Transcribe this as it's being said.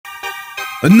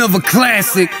Another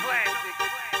classic,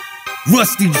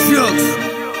 Rusty Jukes.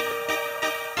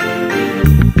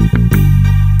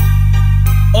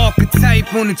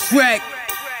 Archetype on the track.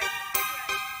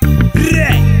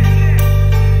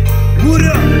 What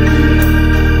up?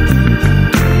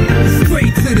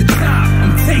 Straight to the top,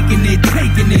 I'm taking it.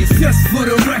 Just for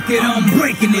the record, I'm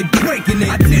breaking it.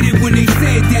 I did it when they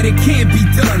said that it can't be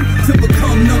done. To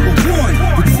become number one,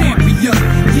 the champion.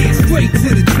 Yeah, straight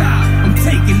to the top, I'm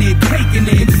taking it.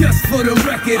 Just for the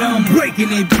record, I'm breaking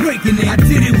it. I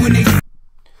did it when they.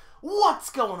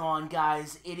 What's going on,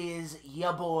 guys? It is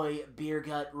ya boy Beer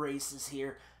Gut Races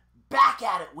here, back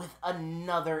at it with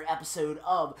another episode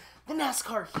of the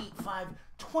Nascar Heat 5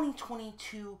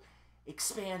 2022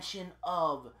 expansion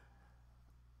of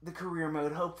the career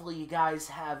mode. Hopefully you guys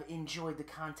have enjoyed the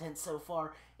content so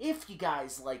far. If you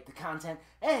guys like the content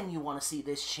and you want to see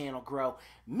this channel grow,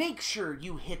 make sure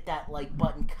you hit that like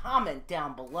button, comment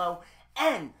down below,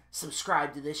 and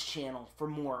subscribe to this channel for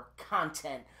more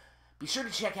content. Be sure to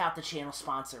check out the channel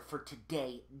sponsor for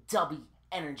today, Dubby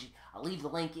Energy. I'll leave the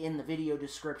link in the video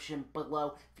description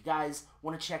below if you guys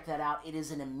want to check that out. It is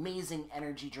an amazing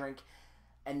energy drink,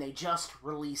 and they just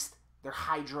released their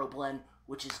Hydro Blend,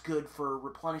 which is good for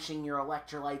replenishing your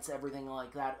electrolytes, everything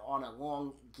like that on a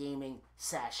long gaming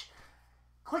sesh.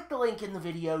 Click the link in the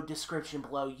video description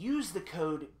below. Use the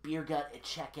code BeerGut at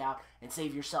checkout and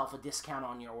save yourself a discount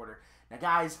on your order. Now,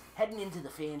 guys, heading into the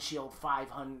Fan Shield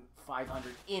 500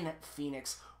 in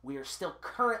Phoenix, we are still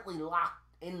currently locked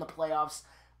in the playoffs,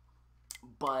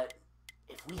 but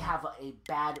if we have a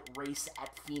bad race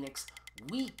at Phoenix,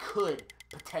 we could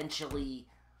potentially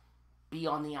be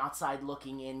on the outside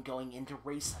looking in going into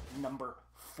race number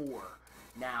 4.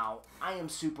 Now, I am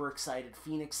super excited.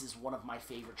 Phoenix is one of my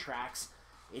favorite tracks.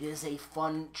 It is a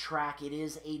fun track. It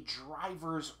is a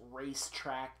driver's race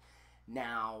track.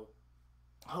 Now,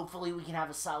 hopefully we can have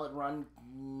a solid run,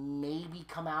 maybe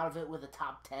come out of it with a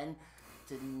top 10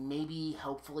 to maybe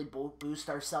hopefully boost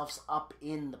ourselves up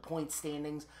in the point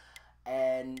standings.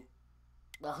 And,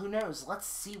 well, who knows? Let's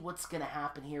see what's going to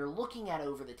happen here. Looking at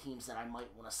over the teams that I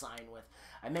might want to sign with.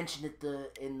 I mentioned it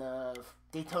in the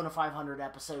Daytona 500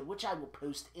 episode, which I will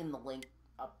post in the link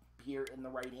up here in the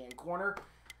right-hand corner.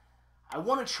 I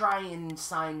want to try and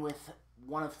sign with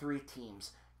one of 3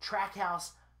 teams.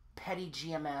 Trackhouse, Petty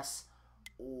GMS,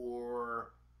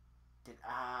 or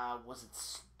was it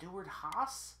Stewart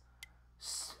Haas?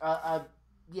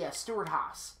 Yeah, Stewart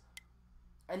Haas.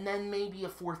 And then maybe a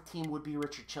 4th team would be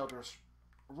Richard Childress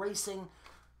Racing.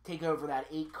 Take over that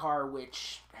 8 car,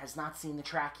 which has not seen the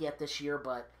track yet this year,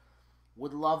 but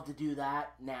would love to do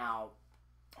that. Now,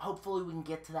 hopefully we can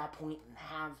get to that point and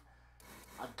have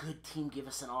a good team give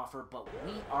us an offer, but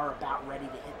we are about ready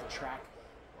to hit the track.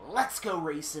 Let's go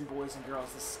racing, boys and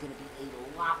girls. This is going to be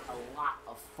a lot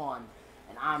of fun,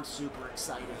 and I'm super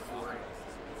excited for it.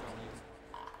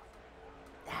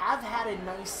 Have had a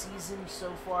nice season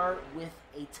so far with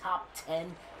a top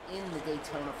 10 in the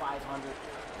Daytona 500,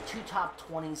 and 2 top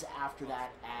 20s after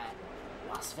that at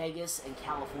Las Vegas and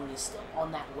California, still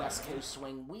on that West Coast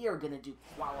swing. We are going to do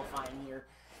qualifying here.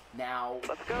 Now,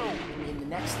 let's go. In the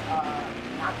next, not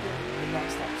the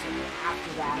next episode, but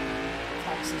after that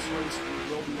Texas race, we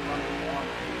will be running on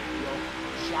the wheel.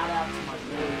 Shout out to my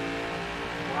boy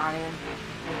Brian,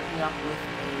 hooking up with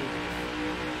a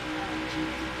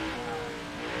G29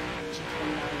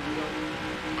 wheel.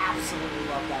 Absolutely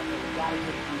love that thing. We gotta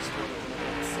get a boost for it.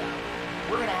 So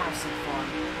we're gonna have some fun.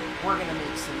 We're gonna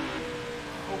make some,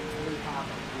 hopefully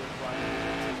have a good run.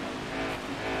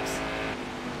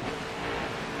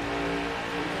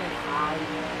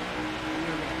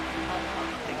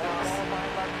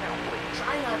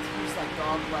 Try not to use that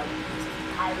dog leg because if the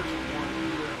tires are warm,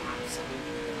 you're absolutely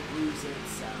going to lose it.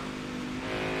 So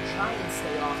try and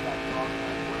stay off that dog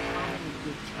leg. We're having a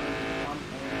good turn in 1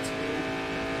 and 2.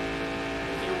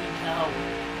 Here we go.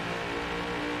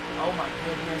 Oh my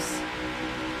goodness.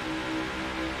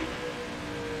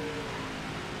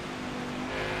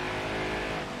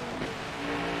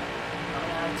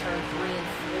 Coming out of turn 3 and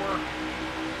 4.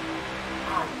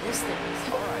 This thing is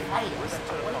fast. 28,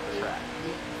 830.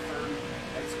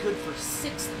 That's good for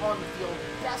 6th on the field.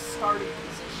 Best starting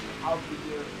position of the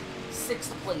year.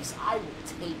 6th place. I will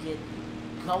take it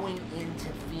going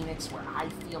into Phoenix, where I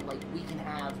feel like we can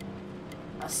have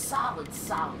a solid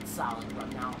run.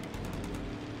 Now,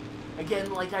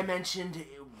 again, like I mentioned,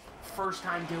 first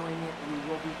time doing it. We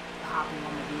will be hopping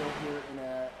on the wheel here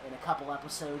in a couple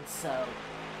episodes. So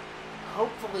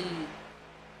hopefully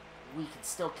we can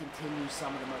still continue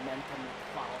some of the momentum with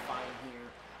qualifying here.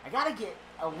 I got to get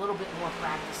a little bit more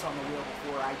practice on the wheel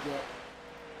before I get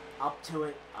up to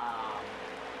it.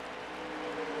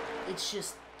 it's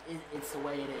just, it's the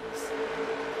way it is.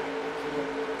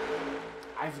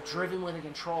 I've driven with a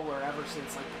controller ever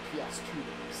since, like, the PS2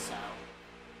 days, so...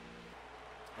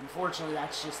 Unfortunately,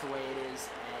 that's just the way it is,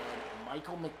 and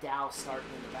Michael McDowell starting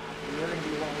in the back. We're going to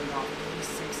be rolling off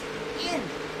P6 in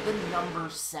the number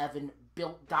 7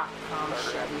 Built.com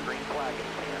Chevy. Green flag in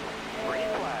hand. Green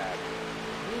flag.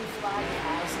 Green flag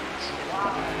has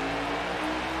dropped.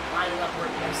 Lining up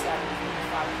right next to that green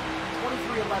flag.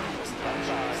 2311 was the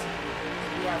choice.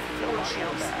 We have 4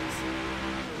 choices.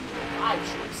 5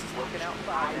 choices. Looking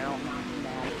outside now.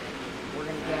 We're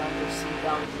going to get under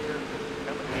seatbelt here.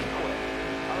 Everything quit.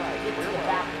 All right, Get to the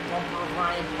back bumper of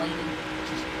Ryan Blaney,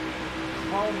 just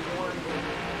chrome horn.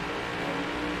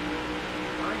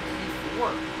 We're in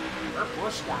P4. Our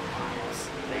Bush got by us.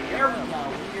 There we go.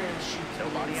 We're going to shoot to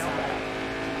the inside.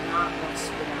 Do not want to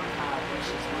spin out Kyle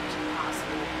Bush as much as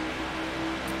possible.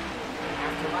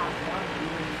 After lap 1,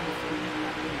 we were in P3.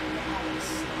 That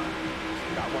was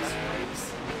Got one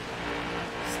race.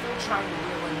 Still trying to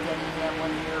reel in Denny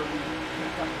Hamlin here. We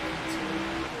picked up P2.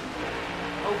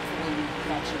 Hopefully we can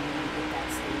catch him and get that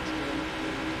stage win.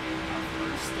 Our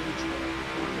first stage win.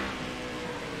 And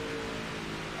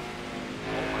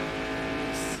oh my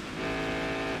goodness.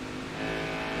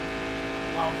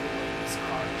 Love the way this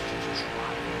car is just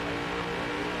driving right now.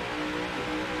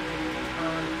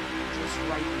 Turn just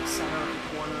right in the center of the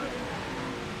corner. And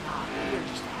we are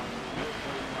just having a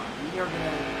great run. We are going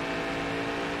to,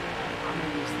 I'm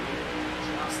going to use the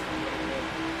just a little bit.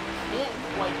 Can't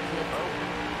quite get over.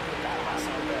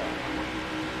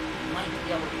 Might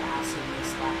be able to pass in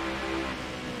this lap.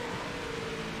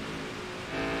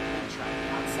 And try the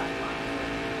outside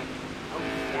line. Oh,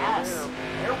 yes.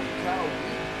 There we go.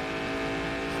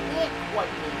 We can't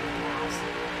quite make the pass.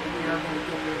 But we are going to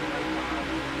get rid of right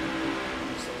behind.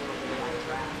 Just a little bit of that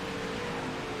draft.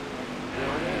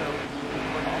 There we go.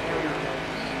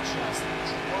 He just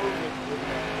drove it with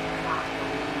the knock the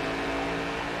lead.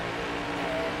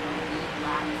 And lead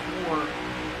lap 4.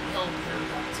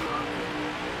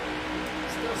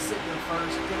 Still sitting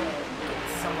first, gonna get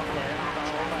some of that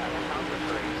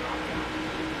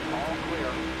all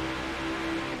clear.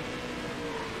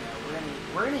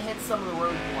 We're gonna hit some of the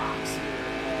roadblocks here,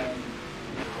 and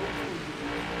hopefully we can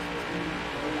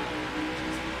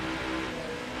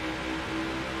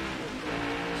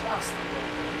just a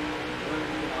little bit. We're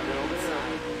gonna get on the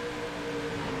inside.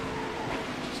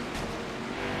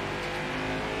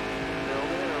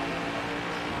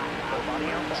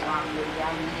 Drop it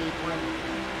down the apron.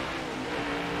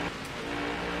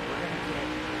 We're going to get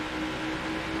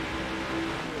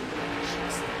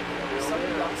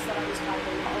something else that I was kind of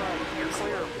alright. You're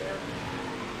clear. There.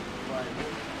 But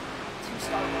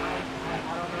 2-star ride,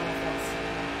 I don't know if that's.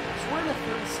 Because we're in a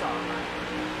 3-star ride.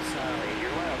 So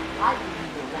you're left. I would be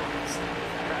the last.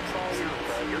 That's all yours,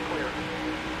 bud. You're clear.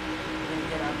 We're going to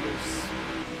get under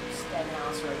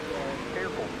Stenhouse right there.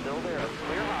 Careful. Still there.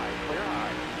 Clear high. Clear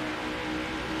high.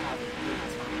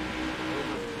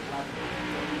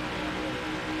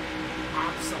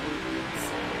 Absolutely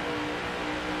insane.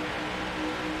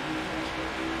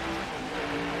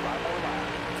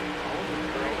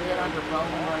 We're going to get under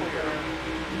Bowman right there.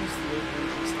 Use the apron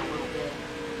just a little bit.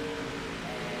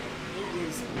 And it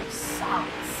is a solid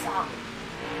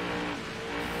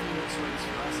Phoenix race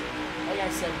for us. Like I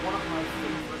said, one of my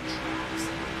favorite tracks.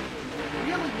 It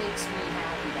really makes me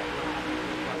happy that we're having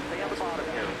it. Stay on the bottom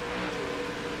here.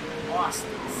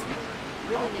 Austin's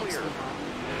really makes me happy.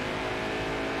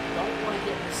 Don't want to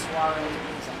get into Suarez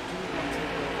because I do want to take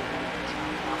over the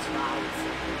track house rides.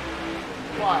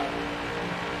 But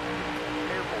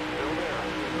Careful, still there.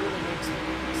 it really makes me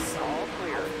so all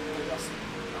clear. Yes.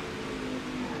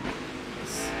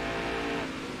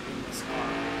 In this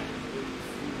car.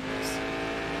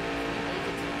 Make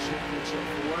it to the championship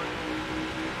 4.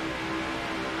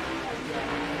 Again,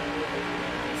 I can't really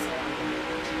say I'm going to make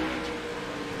a championship.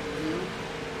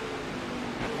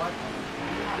 What?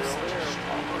 You have such a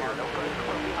strong car. No credit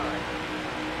from behind.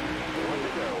 One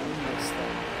to go. This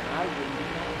thing. I wouldn't be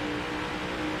happy.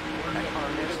 We're going to Car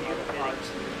get never the cars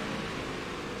here.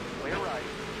 Clear right.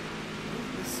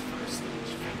 This first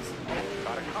stage phase.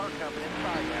 Got a car coming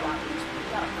inside now. We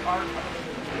got a car coming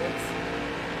in the kids.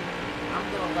 I'm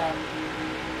going to let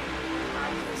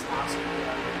this house get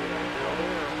under here. Still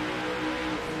there.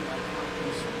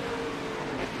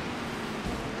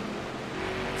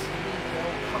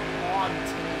 Come on,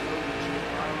 Timmy.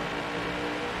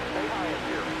 Stay high up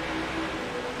here.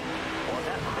 On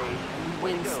that stage.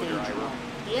 We win stage 1.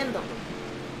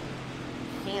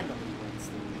 Handily win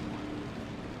stage 1.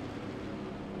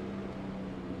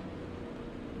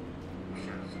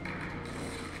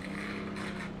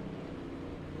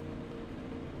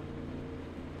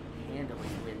 handily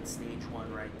win stage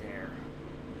 1 right there.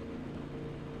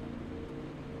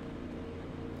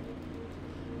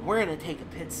 We're going to take a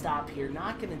pit stop here.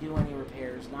 Not going to do any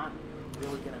repairs. Not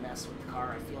really going to mess with the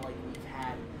car. I feel like we've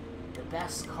had the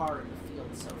best car in the field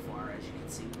so far. As you can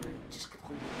see, we're just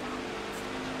completely dominating.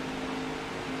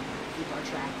 Keep our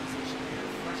track position there.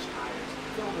 Fresh tires.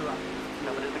 Build her up.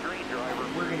 Coming in the green, driver.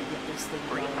 We're going to get this thing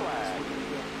Green going. flag. We're going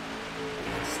to get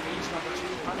stage number 2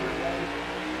 underway.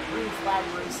 Green flag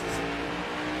races.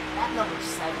 That number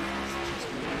 7 is just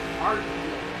hard to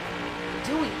do.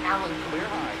 Doing Alan Clear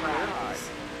high, clear high.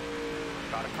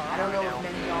 Got a car I don't know now. if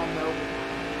many of y'all know, but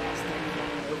as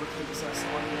Daniel overtakes us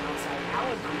on the outside,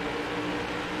 Alan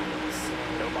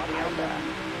Nobody out back.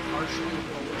 partially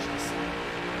collision set.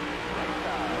 Right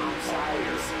side. Outside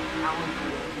Clear. is Alan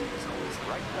is always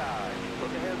Right side.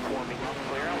 Look ahead for me.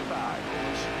 Clear outside.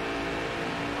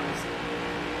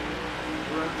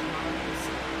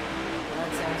 That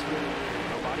sounds really weird.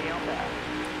 Nobody out back.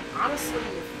 Honestly,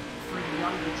 if for the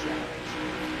younger generation,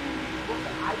 look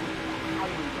at I would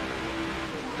highly recommend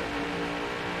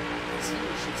because he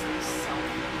was just a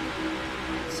self-made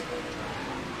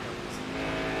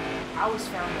I always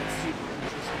found that super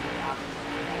interesting about him.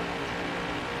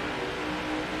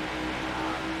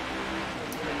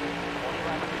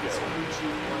 This crew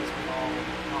chief was called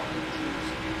Jews.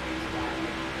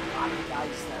 A lot of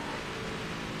guys that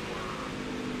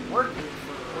were working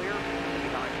for Clear.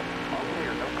 Behind him. All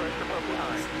clear. No pressure from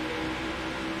behind.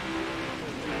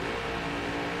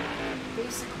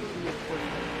 basically the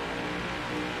equivalent.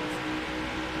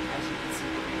 As you can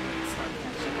see, it's not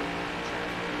catching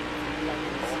traffic.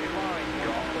 Hold your line.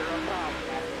 You're all clear up top.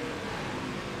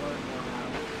 Learn more how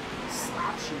to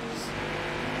slap shoes.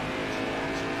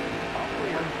 All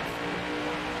clear.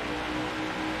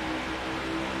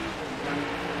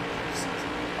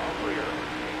 All clear.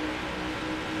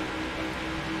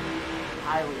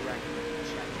 Highly recommend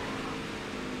checking it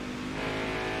out.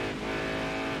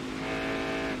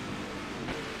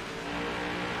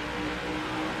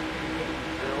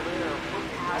 Still there. We're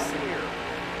passing Clear.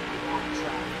 that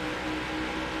traffic.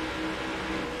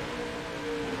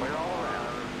 Clear all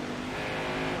around.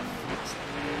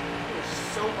 There's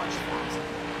so much faster.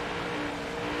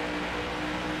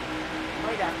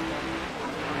 Might have to go.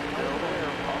 Still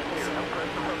there. All clear. No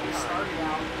pressure from We behind. started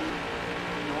out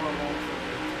normal.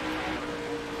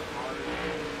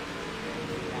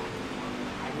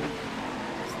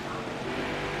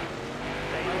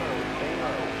 Stay low. Stay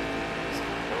low.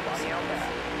 Nobody out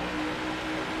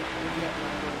back.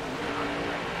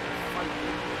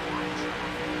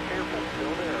 Careful.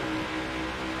 Still there.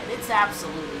 And it's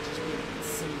absolutely just been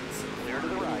insane. So Clear to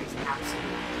the far. right. It's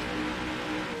absolutely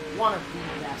one of the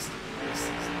best races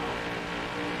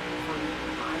for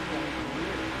my young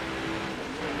career.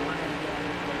 We're going to get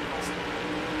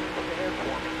Look ahead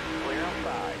for me. Clear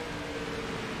outside.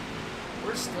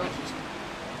 we're still just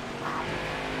lapping.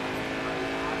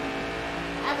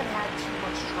 Haven't had too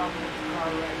much trouble with the car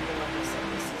already, but like I said,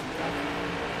 this is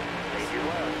definitely Take your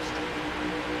left.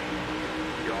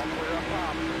 You're all clear up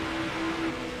top.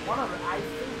 one of the, I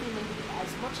think they maybe,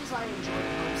 as much as I enjoyed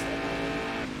Homestead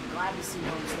Miami, glad to see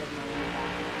Homestead Miami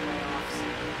back in the playoffs.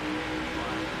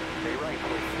 Stay right,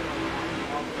 please.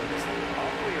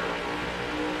 All clear.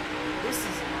 This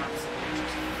is an absolute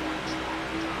just fun track.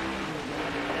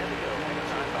 There we go.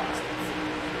 Time box.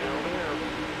 Still there.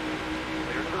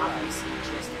 Clear to the right. Obviously,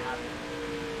 just having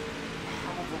a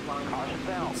hell of a line. Caution's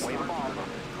out. Wave off.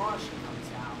 Caution comes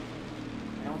out.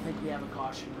 I don't think we have a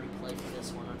caution replay for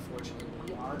this one, unfortunately.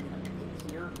 We are going to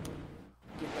pit here,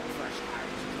 get the fresh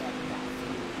tires, get that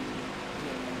through.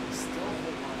 We still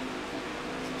hold on to the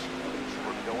position that we tried.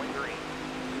 We're going green.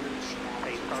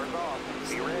 Pace cars off.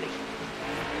 Be ready.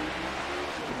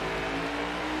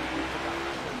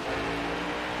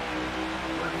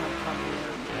 We're going to come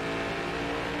here.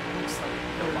 Looks like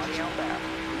Nobody out back.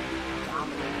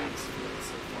 dominating this field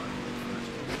so far in the first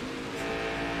two seasons.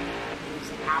 It is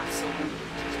absolutely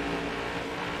just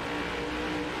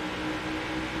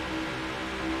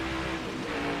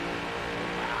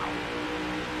wow.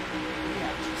 We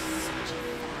have just such a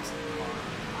fast car.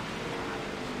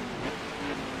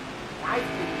 I've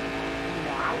been,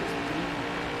 I was beating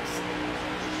this thing. I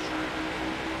was just trying to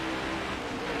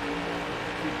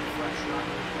keep the fresh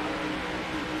rubber going.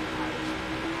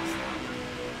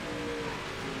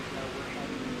 We're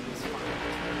heading into this final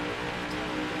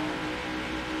turn.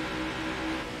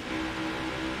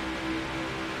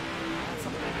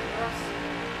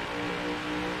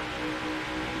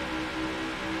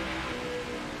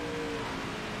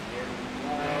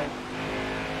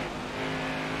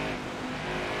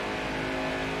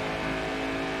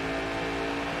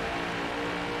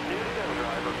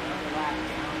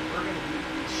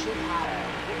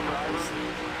 driver.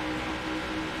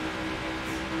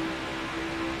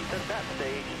 Set that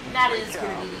stage. And that Great is job.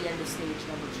 going to be the end of stage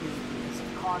number 2 because of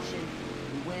caution.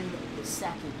 We win the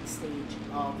second stage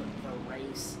of the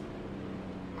race.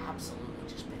 Absolutely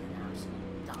just been an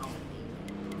absolute dominating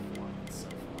performance so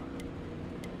far.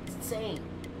 It's insane.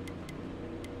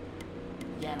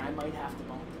 Again, I might have to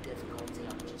bump the difficulty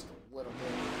up just a little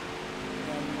bit.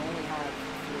 Again, you only have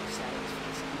 4 settings for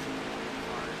this easy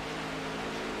part.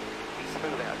 Be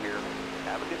smooth out here.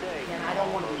 Have a good day. Again, I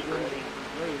don't want to be Almost ready for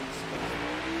the race, but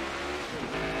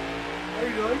there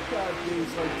you go.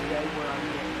 Days like today where I'm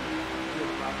getting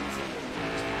good runs and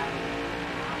just having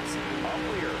an absolute All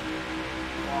clear.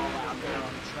 ball out there on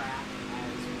the track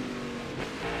as we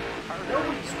Hard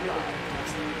nobody's right. really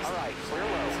contesting this. All right, clear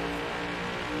low.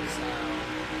 So,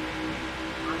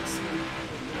 honestly,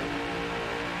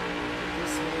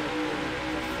 this may have been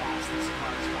the fastest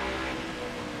cars back in the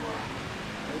world.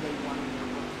 Where they won in their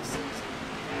rookie season.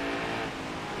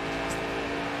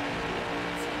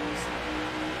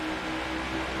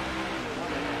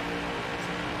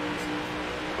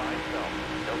 By himself.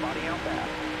 Nobody out back.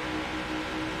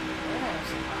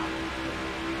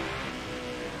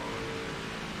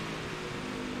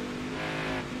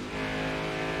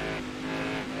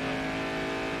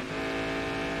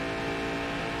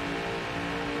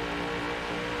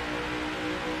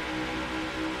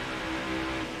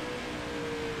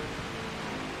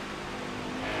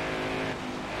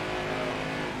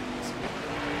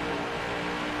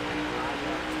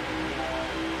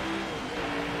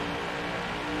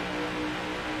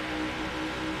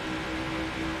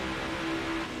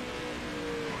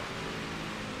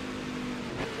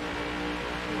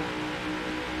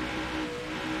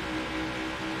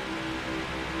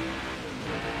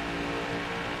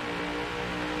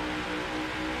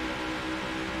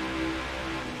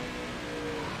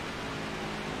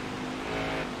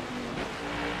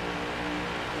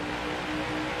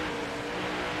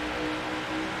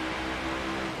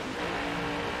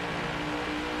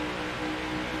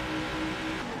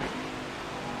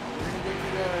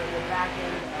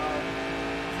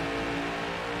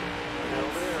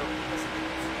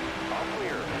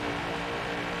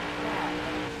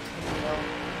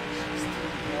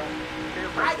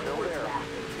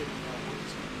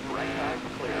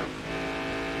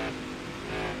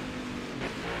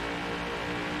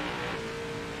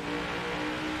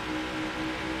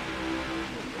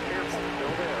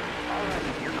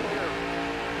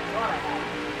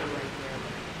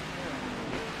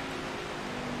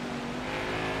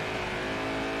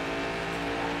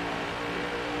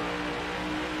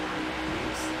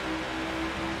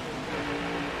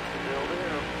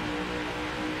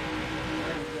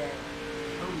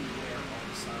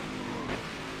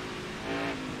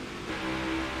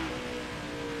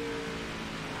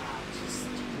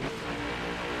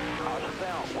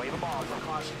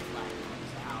 caution flag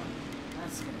comes out,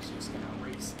 that's just gonna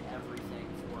erase everything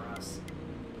for us.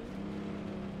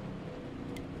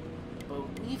 But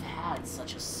we've had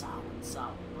such a solid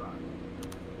run.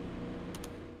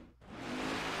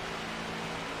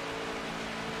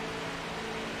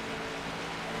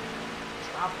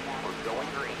 Drop that. We're going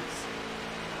green.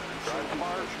 Drive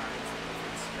smart. Trying some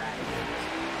different strategies.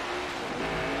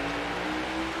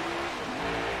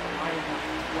 I am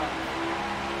 12.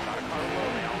 Got a car low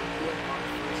now. Get on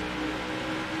first gear.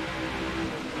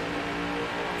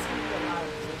 That's gonna be a lot of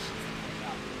positions to pick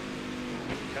up.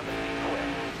 Coming in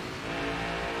quick.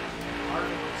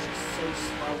 Arden was just so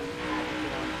slow, we had to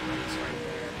get on the brakes right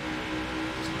there.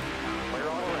 Just Clear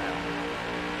all around.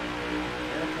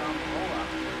 there it comes, hold up.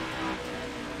 Top 10.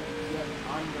 Get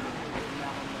under the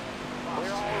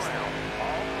Clear all around.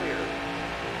 All clear.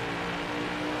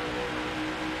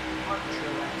 Park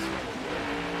Truex right here.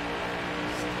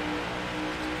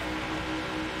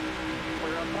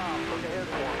 Clear up top. Look ahead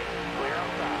for me. Clear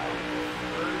outside.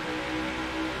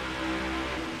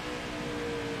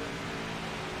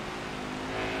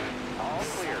 All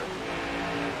clear.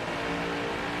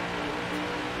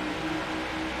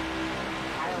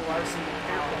 Kyle Larson and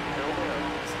Allen Still there.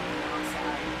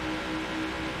 outside.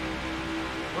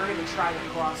 We're going to try to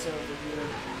cross over here.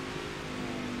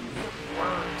 It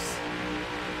works.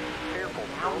 Careful.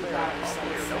 Now Still we there. got All ourselves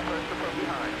clear. No pressure from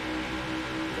behind.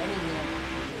 getting in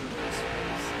this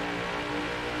race.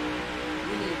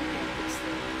 We need to get this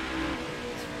thing.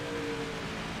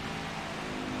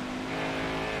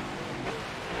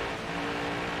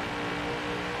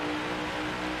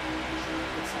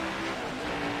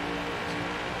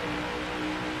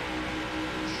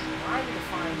 Trying to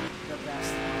find the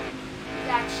best one. We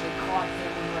actually caught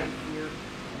him right here.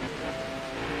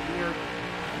 We're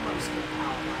almost going to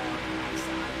power on the high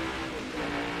side.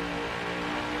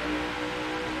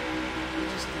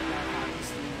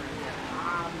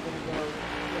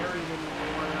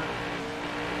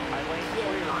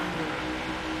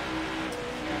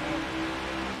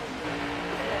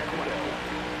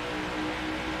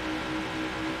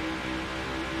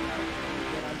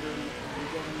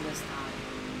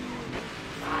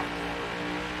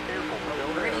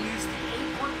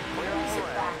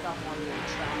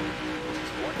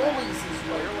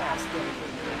 fast dedicated.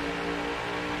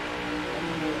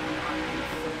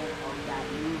 Of that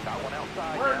move. Got one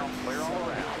outside Works. now. Clear all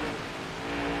around.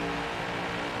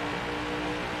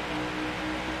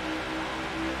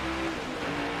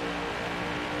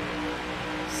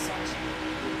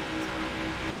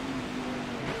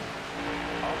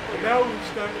 Now we're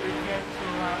starting to get to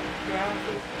a lot of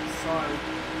traffic. Sorry.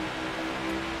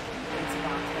 It's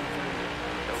about 10:30.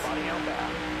 Nobody out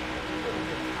back. Little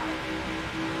bit tired.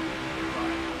 But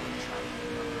I'm trying to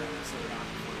get another episode out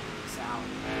before it weeks out.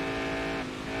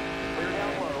 Clear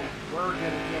down low. We're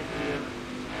gonna get here.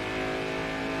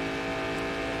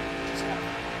 Just gotta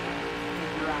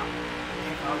figure out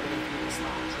if our way through this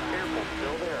lap track. Careful,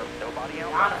 still there. Nobody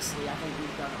out back. Honestly, I think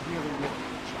we've done a really, really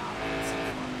good job at it so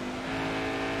far.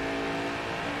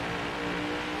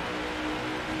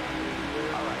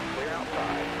 All right, clear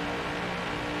outside.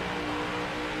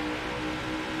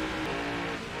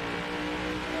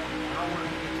 Now we're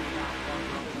gonna get to that one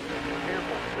road.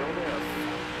 Careful, still there.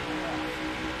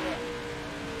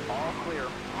 All clear.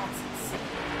 That's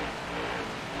insane.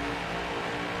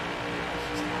 That's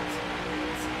just absolutely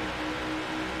insane.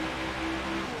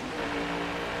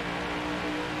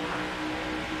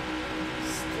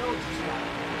 Still just got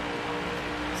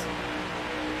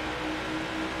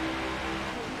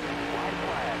White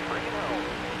flag, bring it home.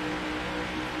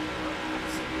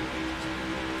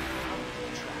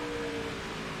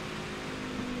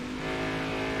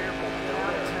 Careful, still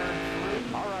there.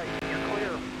 All right, you're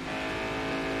clear.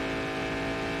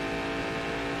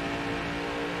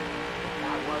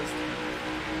 That was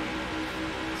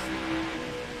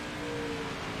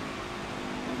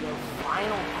we go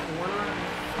final corner.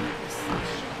 I think this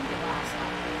should be the last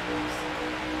lap of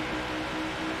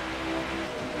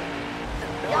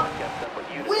No one gets up with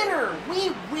you. this. Winner! We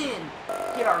win!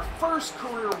 Get our first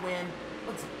career win.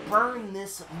 Let's burn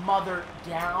this mother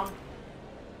down.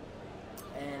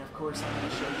 And of course, I'm going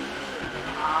to show you.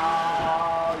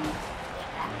 Oh,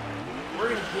 yeah. We're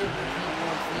going to give the people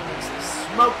in Phoenix a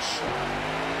smoke show.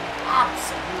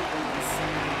 Absolutely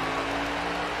insane.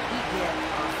 We get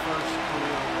our first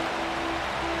career win.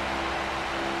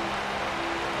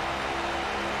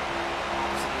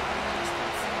 Absolutely just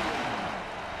insane.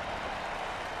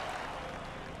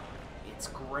 It's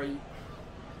great.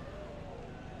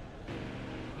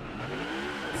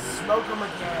 Smoke them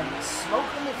again. Smoke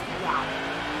them if you got it.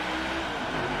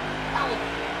 Hell yeah.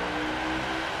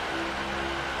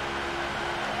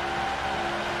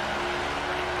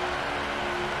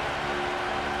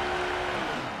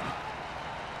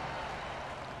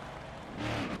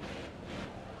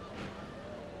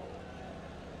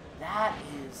 That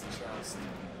is just,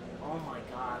 oh my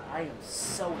god, I am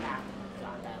so happy we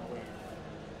got that win.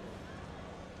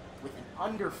 With an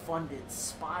underfunded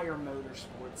Spire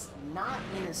Motorsports, not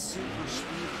in a super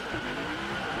speed.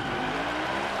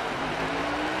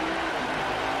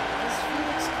 This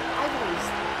Phoenix, I've always,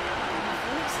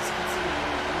 Phoenix is considered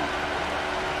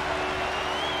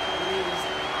it is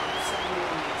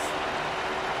absolutely insane.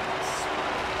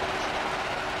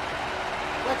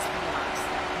 Let's be honest,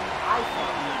 I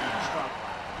thought we were in trouble.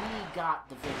 We got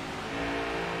the victory.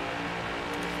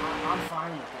 I'm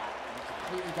fine with that.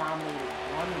 Completely dominated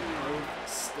one of both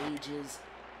stages,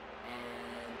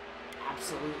 and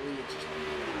absolutely it just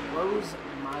blows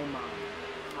my mind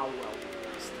how well we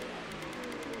raced today.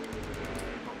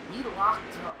 But we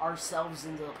locked ourselves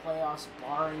into the playoffs,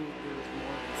 barring there's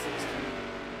more than 16.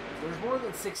 If there's more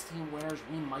than 16 winners,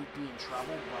 we might be in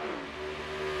trouble, but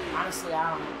honestly,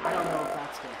 I don't know if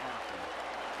that's going to happen.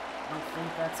 I don't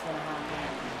think that's going to happen.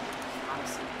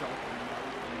 Honestly, don't know.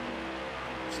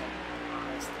 100%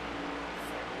 honest.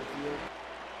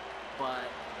 But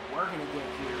we're gonna get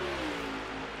here.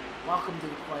 Welcome to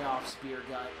the playoffs, Beer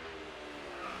Gut.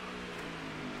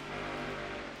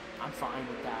 I'm fine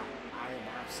with that. I am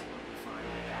absolutely fine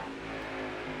with that.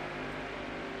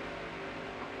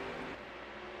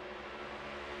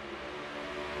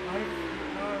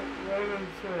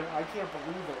 I can't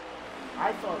believe it.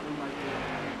 I thought we might be in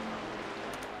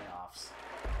the playoffs.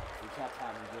 We kept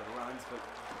having good runs, but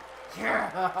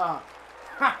yeah.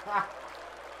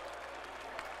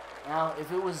 Now,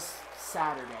 if it was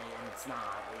Saturday, and it's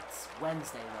not, it's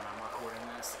Wednesday when I'm recording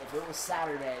this. If it was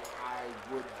Saturday, I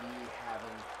would be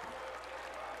having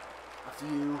a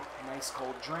few nice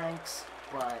cold drinks,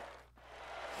 but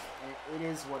it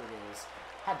is what it is.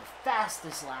 Had the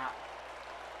fastest lap,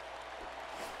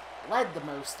 led the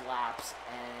most laps,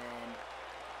 and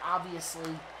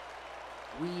obviously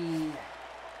we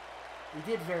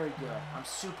did very good. I'm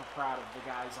super proud of the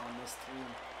guys on this team.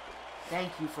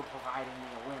 Thank you for providing me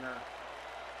a winner.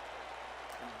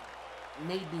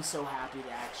 made me so happy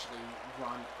to actually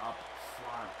run up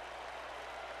front.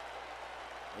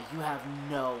 Like, you have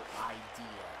no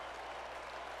idea.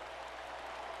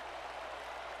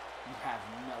 You have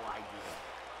no idea.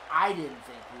 I didn't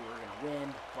think we were going to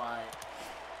win, but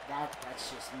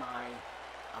that's just my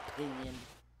opinion,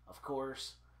 of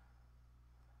course.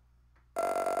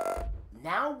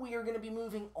 Now we are going to be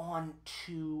moving on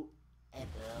to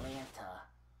Atlanta.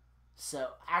 So,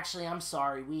 actually, I'm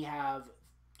sorry. We have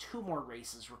 2 more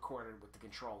races recorded with the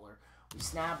controller. We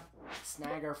snag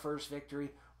our first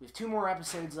victory. We have 2 more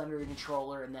episodes under the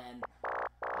controller, and then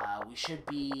we should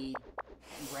be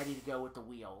ready to go with the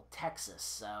wheel. Texas.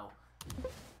 So,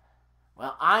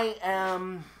 well, I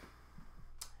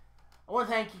want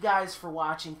to thank you guys for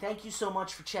watching. Thank you so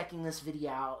much for checking this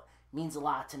video out. It means a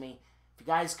lot to me. If you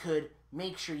guys could,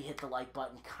 make sure you hit the like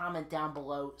button, comment down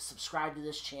below, subscribe to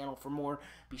this channel for more.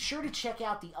 Be sure to check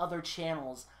out the other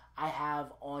channels I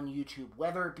have on YouTube,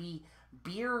 whether it be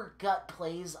Beer Gut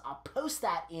Plays. I'll post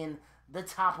that in the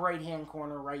top right-hand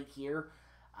corner right here.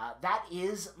 That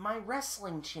is my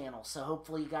wrestling channel, so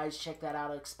hopefully you guys check that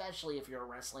out, especially if you're a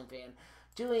wrestling fan.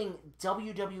 Doing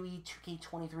WWE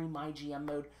 2K23 My GM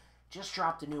mode. Just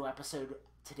dropped a new episode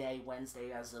today,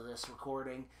 Wednesday, as of this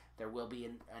recording. There will be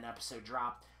an episode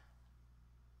dropped.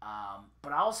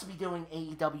 But I'll also be doing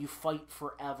AEW Fight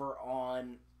Forever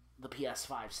on the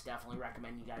PS5, so definitely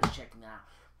recommend you guys checking that out.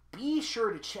 Be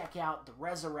sure to check out the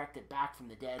Resurrected Back from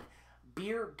the Dead,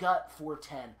 Beer Gut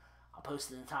 410. I'll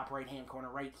post it in the top right-hand corner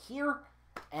right here,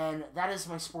 and that is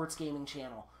my sports gaming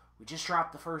channel. We just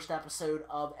dropped the first episode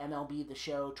of MLB The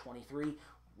Show 23.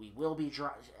 We will be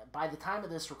by the time of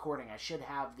this recording, I should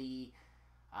have the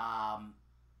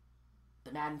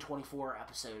Madden 24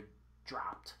 episode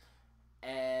dropped.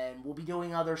 And we'll be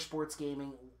doing other sports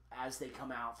gaming as they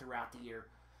come out throughout the year.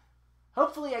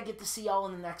 Hopefully I get to see y'all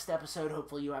in the next episode.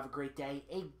 Hopefully you have a great day,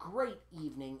 a great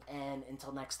evening, and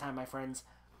until next time, my friends,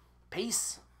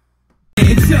 peace.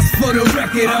 And just for the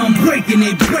record, I'm breaking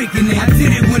it. I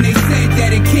did it when they said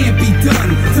that it can't be done.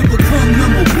 To become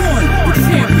 #1, the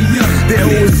champion. They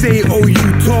always say, oh,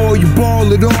 you tall, you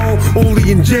ball it all.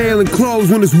 Only in jail and clubs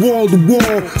when it's wall to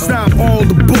wall. Stop all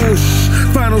the bullshit.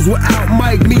 Finals without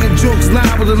Mike, me and jokes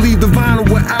liable to leave the vinyl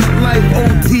without life.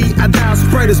 OT, I dial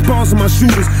spray to sponsor my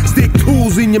shooters. Stick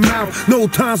tools in your mouth, no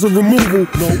tonsil removal.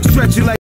 Stretch it like